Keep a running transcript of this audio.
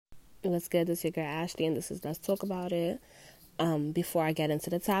What's good? This is your girl Ashley, and this is Let's Talk About It. Before I get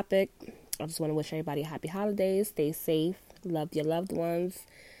into the topic, I just want to wish everybody happy holidays. Stay safe. Love your loved ones.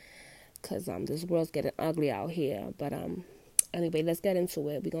 Because this world's getting ugly out here. But anyway, let's get into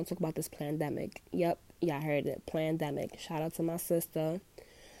it. We're going to talk about this pandemic. Yep, y'all heard it. Plandemic. Shout out to my sister.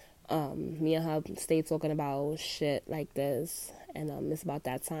 Me and her stay talking about shit like this. And it's about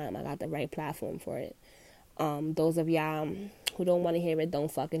that time. I got the right platform for it. Those of y'all who don't want to hear it, don't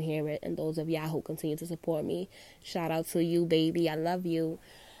fucking hear it. And those of y'all who continue to support me, shout out to you, baby. I love you.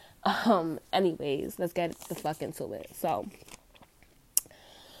 Anyways, let's get the fuck into it. So,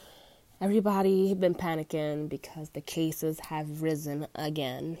 everybody been panicking because the cases have risen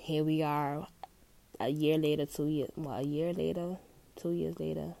again. Here we are, a year later, 2 years later,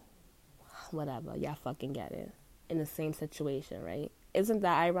 whatever. Y'all fucking get it. In the same situation, right? Isn't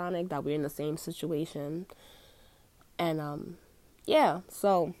that ironic that we're in the same situation? And, yeah,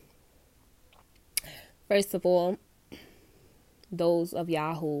 so, first of all, those of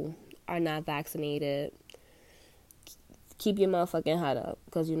y'all who are not vaccinated, keep your motherfucking head up,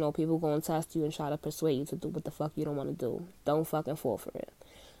 because you know people going to test you and try to persuade you to do what the fuck you don't want to do. Don't fucking fall for it.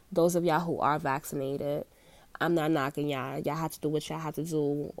 Those of y'all who are vaccinated, I'm not knocking y'all. Y'all had to do what y'all had to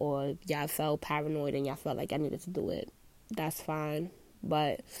do, or y'all felt paranoid and y'all felt like I needed to do it. That's fine,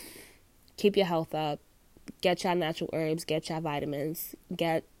 but keep your health up. Get y'all natural herbs, get y'all vitamins,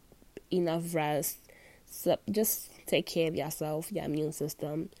 get enough rest. So just take care of yourself, your immune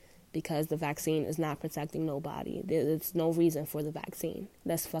system, because the vaccine is not protecting nobody. There's no reason for the vaccine.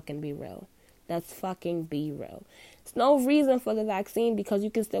 Let's fucking be real. Let's fucking be real. There's no reason for the vaccine because you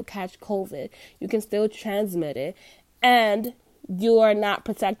can still catch COVID. You can still transmit it. And you are not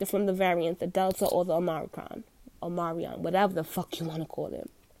protected from the variant, the Delta or the Omicron, whatever the fuck you want to call it.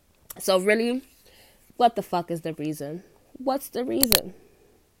 So really, what the fuck is the reason? What's the reason?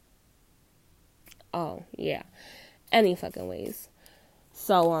 Oh, yeah. Any fucking ways.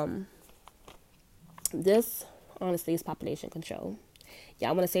 So, this, honestly, is population control. Yeah,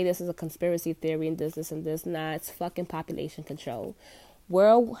 I want to say this is a conspiracy theory and this and this. Nah, it's fucking population control.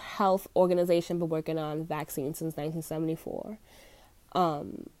 World Health Organization been working on vaccines since 1974.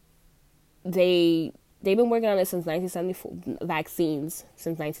 They've been working on it since 1974, vaccines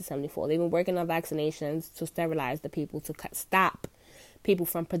since 1974. They've been working on vaccinations to sterilize the people, to stop people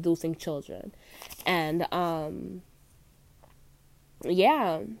from producing children. And,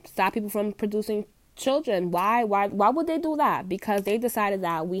 stop people from producing children. Why would they do that? Because they decided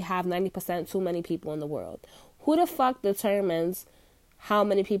that we have 90% too many people in the world. Who the fuck determines how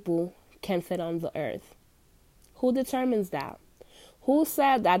many people can fit on the earth? Who determines that? Who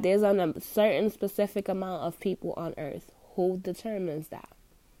said that there's a certain specific amount of people on earth? Who determines that?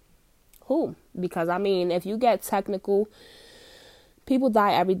 Who? Because, I mean, if you get technical, people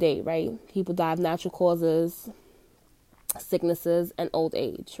die every day, right? People die of natural causes, sicknesses, and old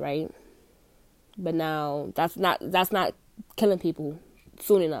age, right? But now that's not killing people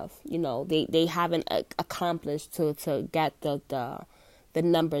soon enough. You know, they haven't accomplished to get the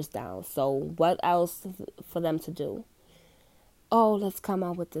numbers down. So what else for them to do? Oh, let's come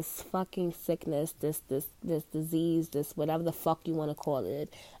out with this fucking sickness, this disease, this whatever the fuck you want to call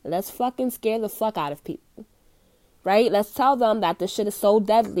it. Let's fucking scare the fuck out of people, right? Let's tell them that this shit is so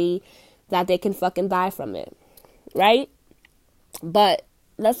deadly that they can fucking die from it, right? But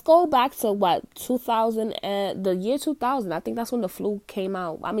let's go back to what, 2000 and the year 2000. I think that's when the flu came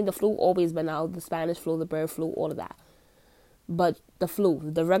out. I mean, the flu always been out, the Spanish flu, the bird flu, all of that. But the flu,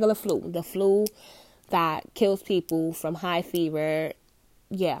 the regular flu, the flu that kills people from high fever,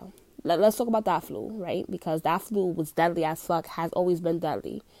 yeah. Let's talk about that flu, right? Because that flu was deadly as fuck, has always been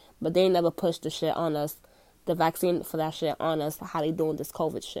deadly. But they never pushed the shit on us, the vaccine for that shit on us, how they doing this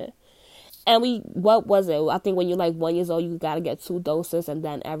COVID shit. And what was it? I think when you're like 1 year old, you got to get 2 doses. And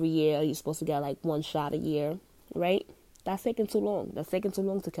then every year, you're supposed to get like 1 shot a year, right? That's taking too long. That's taking too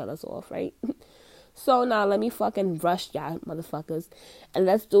long to kill us off, right? So now let me fucking rush y'all motherfuckers. And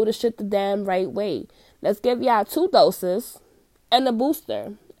let's do the shit the damn right way. Let's give y'all 2 doses and a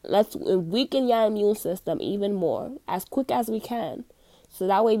booster. Let's weaken your immune system even more as quick as we can. So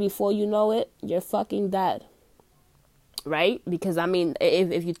that way, before you know it, you're fucking dead. Right? Because, I mean,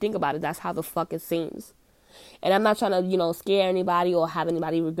 if you think about it, that's how the fuck it seems. And I'm not trying to, scare anybody or have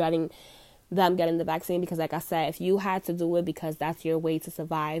anybody regretting them getting the vaccine. Because, like I said, if you had to do it because that's your way to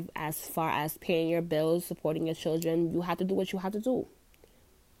survive as far as paying your bills, supporting your children, you have to do what you have to do.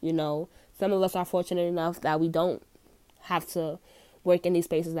 Some of us are fortunate enough that we don't have to work in these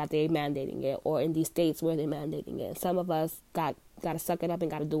spaces that they're mandating it, or in these states where they're mandating it. Some of us got to suck it up and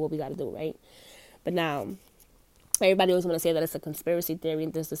got to do what we got to do, right? But now, Everybody always want to say that it's a conspiracy theory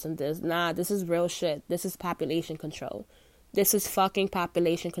and this, and this. Nah, this is real shit. This is population control. This is fucking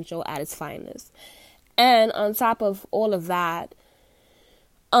population control at its finest. And on top of all of that,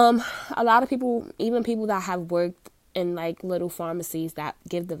 a lot of people, even people that have worked in like little pharmacies that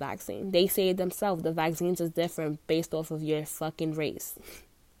give the vaccine, they say themselves the vaccines is different based off of your fucking race.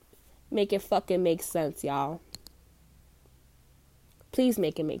 Make it fucking make sense, y'all. Please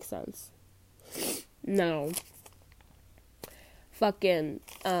make it make sense. No. Fucking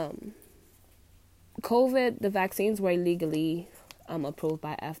COVID, the vaccines were illegally approved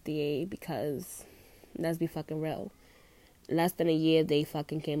by FDA because, let's be fucking real, less than a year they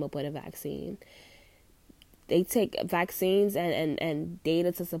fucking came up with a vaccine. They take vaccines and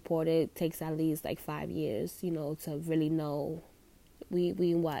data to support it takes at least like 5 years, to really know. We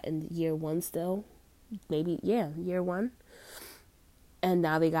what, in year 1 still? Maybe, yeah, year 1. And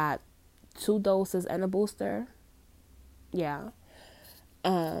now they got 2 doses and a booster. Yeah.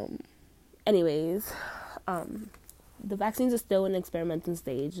 Anyways, the vaccines are still in experimental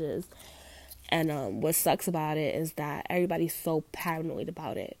stages. And what sucks about it is that everybody's so paranoid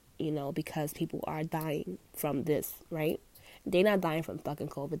about it, because people are dying from this, right? They're not dying from fucking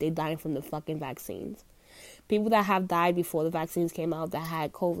COVID. They're dying from the fucking vaccines. People that have died before the vaccines came out that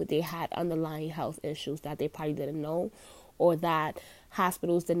had COVID, they had underlying health issues that they probably didn't know, or that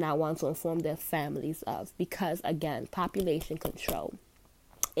hospitals did not want to inform their families of. Because, again, population control.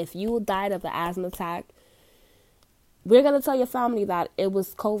 If you died of an asthma attack, we're going to tell your family that it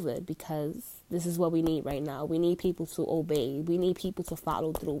was COVID because this is what we need right now. We need people to obey. We need people to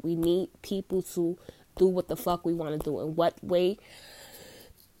follow through. We need people to do what the fuck we want to do. In what way,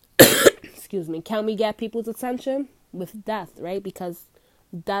 excuse me, can we get people's attention? With death, right? Because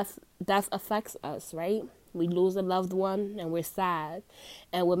death affects us, right? We lose a loved one and we're sad.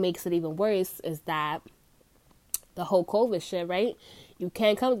 And what makes it even worse is that the whole COVID shit, right? You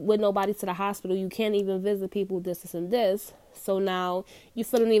can't come with nobody to the hospital. You can't even visit people, this and this. So now you're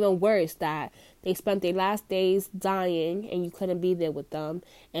feeling even worse that they spent their last days dying and you couldn't be there with them.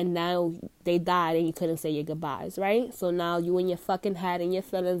 And now they died and you couldn't say your goodbyes, right? So now you in your fucking head and your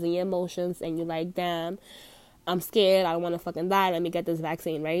feelings and your emotions and you're like, damn, I'm scared. I don't want to fucking die. Let me get this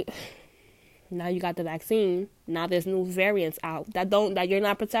vaccine, right? Now you got the vaccine. Now there's new variants out that you're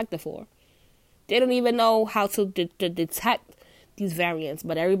not protected for. They don't even know how to detect these variants,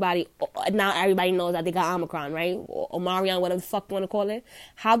 but everybody knows that they got Omicron, right? Or Omarion, whatever the fuck you want to call it.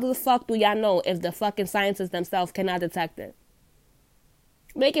 How the fuck do y'all know if the fucking scientists themselves cannot detect it?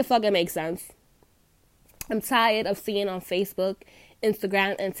 Make it fucking make sense. I'm tired of seeing on Facebook,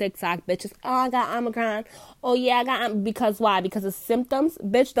 Instagram, and TikTok, bitches, oh, I got Omicron. Oh, yeah, I got because why? Because of symptoms?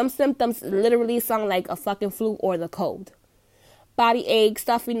 Bitch, them symptoms literally sound like a fucking flu or the cold. Body ache,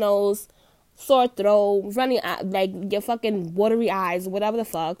 stuffy nose, sore throat, running, like your fucking watery eyes, whatever the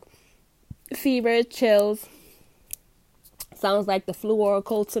fuck. Fever, chills. Sounds like the flu or a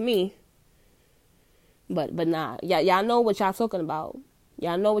cold to me. But nah. Y'all know what y'all talking about.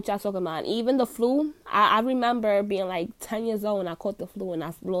 Y'all know what y'all talking about. And even the flu, I remember being like 10 years old and I caught the flu and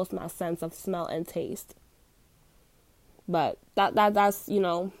I lost my sense of smell and taste. But that's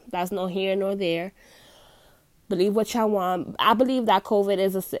that's no here nor there. Believe what y'all want. I believe that COVID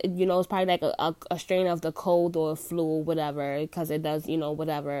is it's probably like a strain of the cold or flu or whatever, because it does,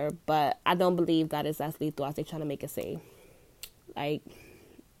 whatever. But I don't believe that it's as lethal as they trying to make it say.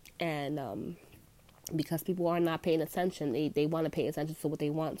 Because people are not paying attention. They want to pay attention to what they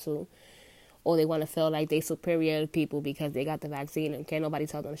want to, or they want to feel like they superior to people because they got the vaccine and can't nobody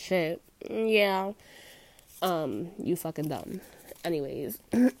tell them shit. Yeah. You fucking dumb. Anyways.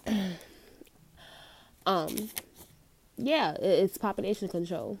 Yeah, it's population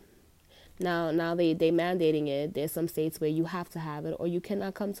control. Now they mandating it. There's some states where you have to have it or you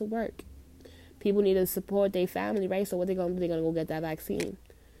cannot come to work. People need to support their family, right? So what they gonna do? They're gonna go get that vaccine,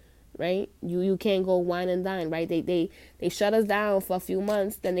 right? You can't go wine and dine, right? They shut us down for a few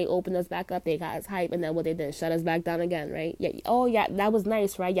months, then they open us back up. They got us hype, and then what they did, shut us back down again, right? Yeah. Oh yeah, that was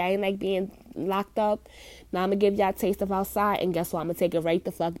nice, right? Y'all ain't like being locked up. Now I'm gonna give y'all a taste of outside, and guess what? I'm gonna take it right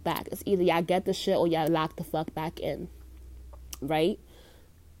the fuck back. It's either y'all get the shit or y'all lock the fuck back in, right?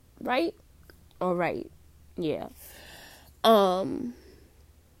 Right? All right. Yeah.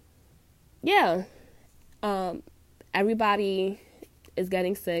 Yeah. Everybody is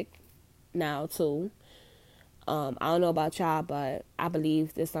getting sick now too. I don't know about y'all, but I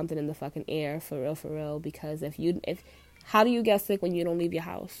believe there's something in the fucking air for real, because how do you get sick when you don't leave your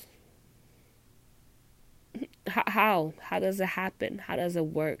house? How does it happen? How does it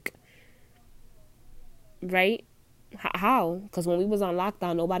work? Right? How? Because when we was on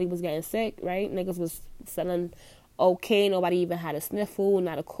lockdown, nobody was getting sick, right? Niggas was feeling okay. Nobody even had a sniffle,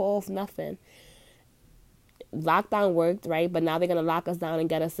 not a cough, nothing. Lockdown worked, right? But now they're going to lock us down and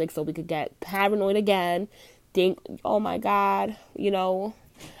get us sick so we could get paranoid again. Think, oh my God,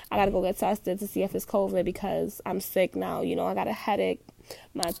 I got to go get tested to see if it's COVID because I'm sick now. I got a headache.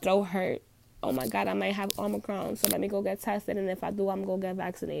 My throat hurt. Oh my God, I might have Omicron. So let me go get tested. And if I do, I'm going to get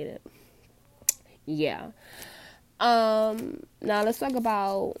vaccinated. Yeah. Now let's talk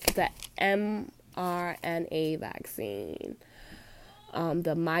about the mRNA vaccine.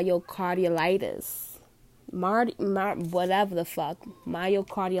 The myocarditis. Whatever the fuck.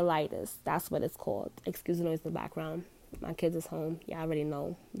 Myocarditis. That's what it's called. Excuse the noise in the background. My kids is home. Yeah, I already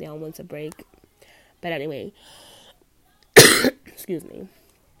know. They're on winter break. But anyway. Excuse me.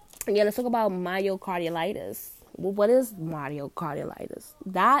 Yeah, let's talk about myocarditis. Well, what is myocarditis?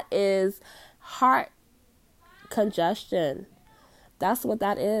 That is heart congestion. That's what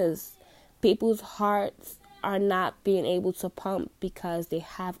that is. People's hearts are not being able to pump because they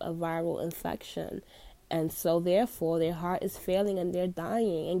have a viral infection. And so, therefore, their heart is failing and they're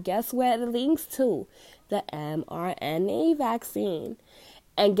dying. And guess where it links to? The mRNA vaccine.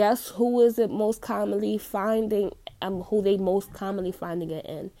 And guess who is it most commonly finding, who they most commonly finding it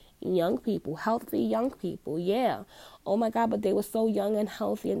in? Young people, healthy young people. Yeah. Oh my God, but they were so young and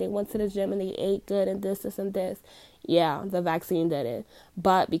healthy and they went to the gym and they ate good and this and this. Yeah, the vaccine did it.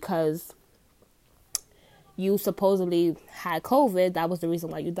 But because you supposedly had COVID, that was the reason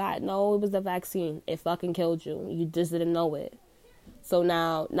why you died. No, it was the vaccine. It fucking killed you. You just didn't know it. So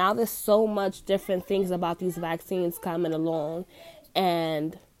now there's so much different things about these vaccines coming along,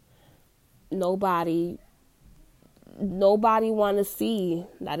 and nobody want to see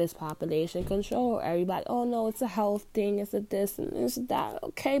that it's population control. Everybody, oh no, it's a health thing, it's a this and it's that.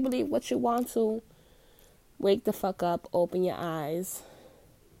 Okay, believe what you want to. Wake the fuck up, open your eyes.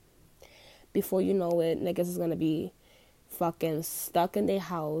 Before you know it, niggas is gonna be fucking stuck in their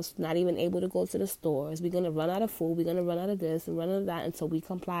house, not even able to go to the stores. We're gonna run out of food, we're gonna run out of this and run out of that until we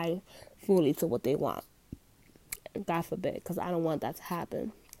comply fully to what they want. God forbid, because I don't want that to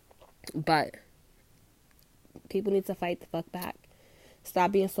happen. But people need to fight the fuck back.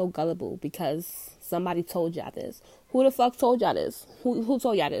 Stop being so gullible because somebody told y'all this. Who the fuck told y'all this? Who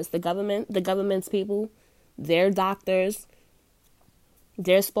told y'all this? The government? The government's people? Their doctors?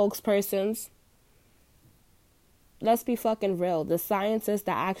 Their spokespersons? Let's be fucking real. The scientists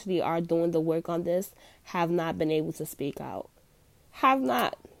that actually are doing the work on this have not been able to speak out. Have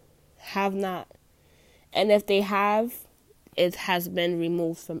not. And if they have, it has been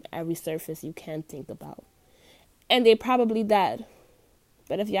removed from every surface you can think about. And they probably dead.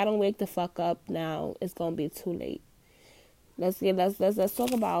 But if y'all don't wake the fuck up now, it's gonna be too late. Let's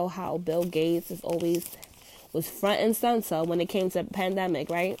talk about how Bill Gates was front and center when it came to pandemic,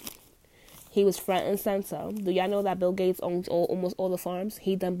 right? He was front and center. Do y'all know that Bill Gates owns almost all the farms?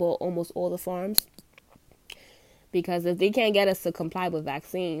 He done bought almost all the farms. Because if they can't get us to comply with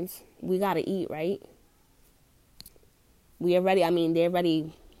vaccines, we gotta eat, right? We already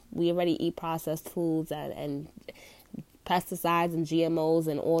eat processed foods and pesticides and GMOs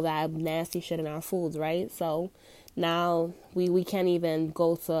and all that nasty shit in our foods, right? So now we can't even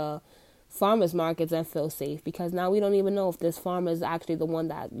go to farmers markets and feel safe because now we don't even know if this farmer is actually the one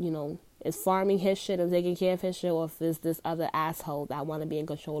that, is farming his shit and taking care of his shit, or if it's this other asshole that want to be in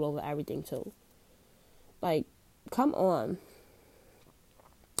control over everything too. Like, come on.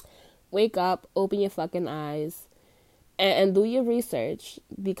 Wake up, open your fucking eyes, and do your research,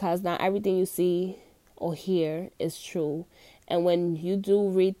 because not everything you see or hear is true. And when you do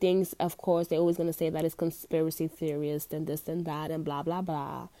read things, of course, they're always going to say that it's conspiracy theorists and this and that and blah, blah,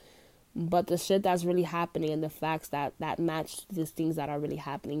 blah. But the shit that's really happening and the facts that match these things that are really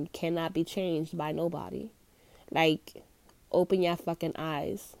happening cannot be changed by nobody. Like, open your fucking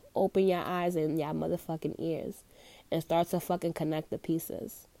eyes. Open your eyes and your motherfucking ears. And start to fucking connect the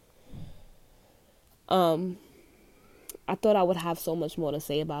pieces. I thought I would have so much more to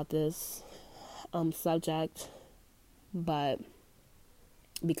say about this subject. But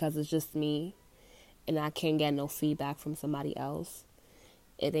because it's just me and I can't get no feedback from somebody else,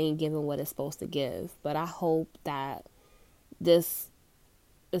 it ain't giving what it's supposed to give. But I hope that this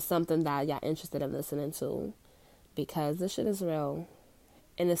is something that y'all interested in listening to, because this shit is real.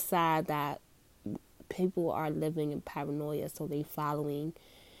 And it's sad that people are living in paranoia, so they following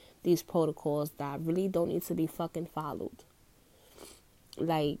these protocols that really don't need to be fucking followed.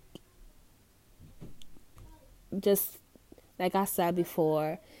 Like, just like I said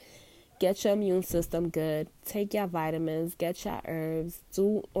before, get your immune system good, take your vitamins, get your herbs,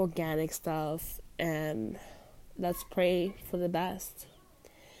 do organic stuff, and let's pray for the best.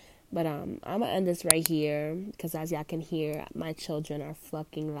 But I'm gonna end this right here because as y'all can hear, my children are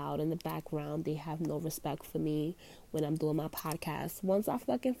fucking loud in the background. They have no respect for me when I'm doing my podcast. Once I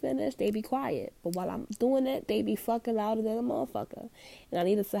fucking finish, they be quiet. But while I'm doing it, they be fucking louder than a motherfucker. And I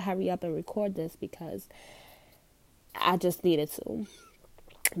needed to hurry up and record this because I just needed to.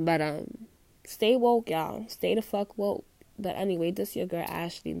 But stay woke, y'all. Stay the fuck woke. But anyway, this is your girl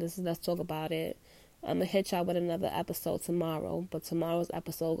Ashley. This is Let's Talk About It. I'm going to hit y'all with another episode tomorrow. But tomorrow's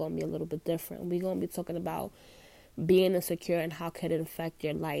episode going to be a little bit different. We're going to be talking about being insecure and how could it affect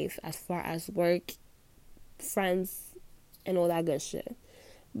your life as far as work, friends, and all that good shit.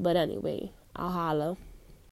 But anyway, I'll holla.